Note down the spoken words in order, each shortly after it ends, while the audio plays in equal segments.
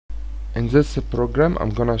In this program I'm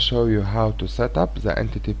gonna show you how to set up the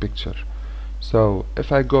entity picture. So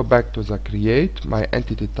if I go back to the create, my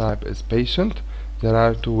entity type is patient. There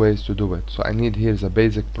are two ways to do it. So I need here the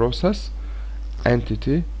basic process,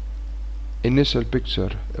 entity, initial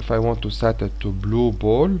picture. If I want to set it to blue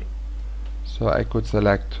ball, so I could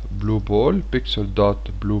select blue ball, picture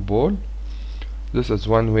dot blue ball. This is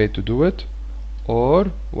one way to do it.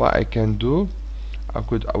 Or what I can do, I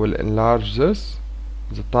will enlarge this.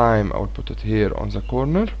 The time I will put it here on the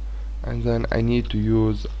corner, and then I need to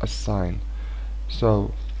use a sign.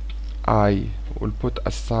 So I will put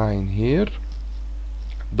a sign here,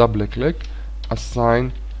 double click,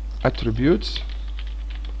 assign attributes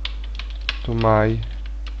to my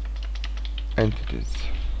entities.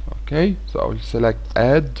 Okay, so I will select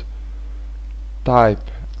add,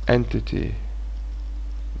 type entity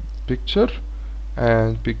picture,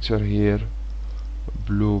 and picture here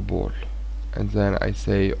blue ball, and then I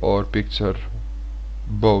say or picture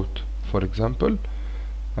boat, for example,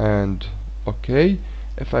 and okay.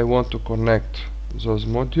 If I want to connect those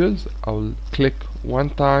modules, I will click one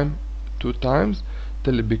time, two times,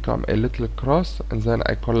 till it become a little cross, and then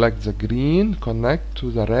I collect the green, connect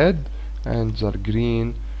to the red, and the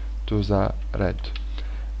green to the red,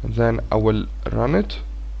 and then I will run it.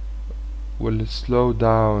 Will slow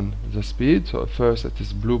down the speed. So first it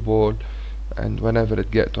is blue ball, and whenever it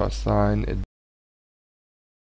get to a sign, it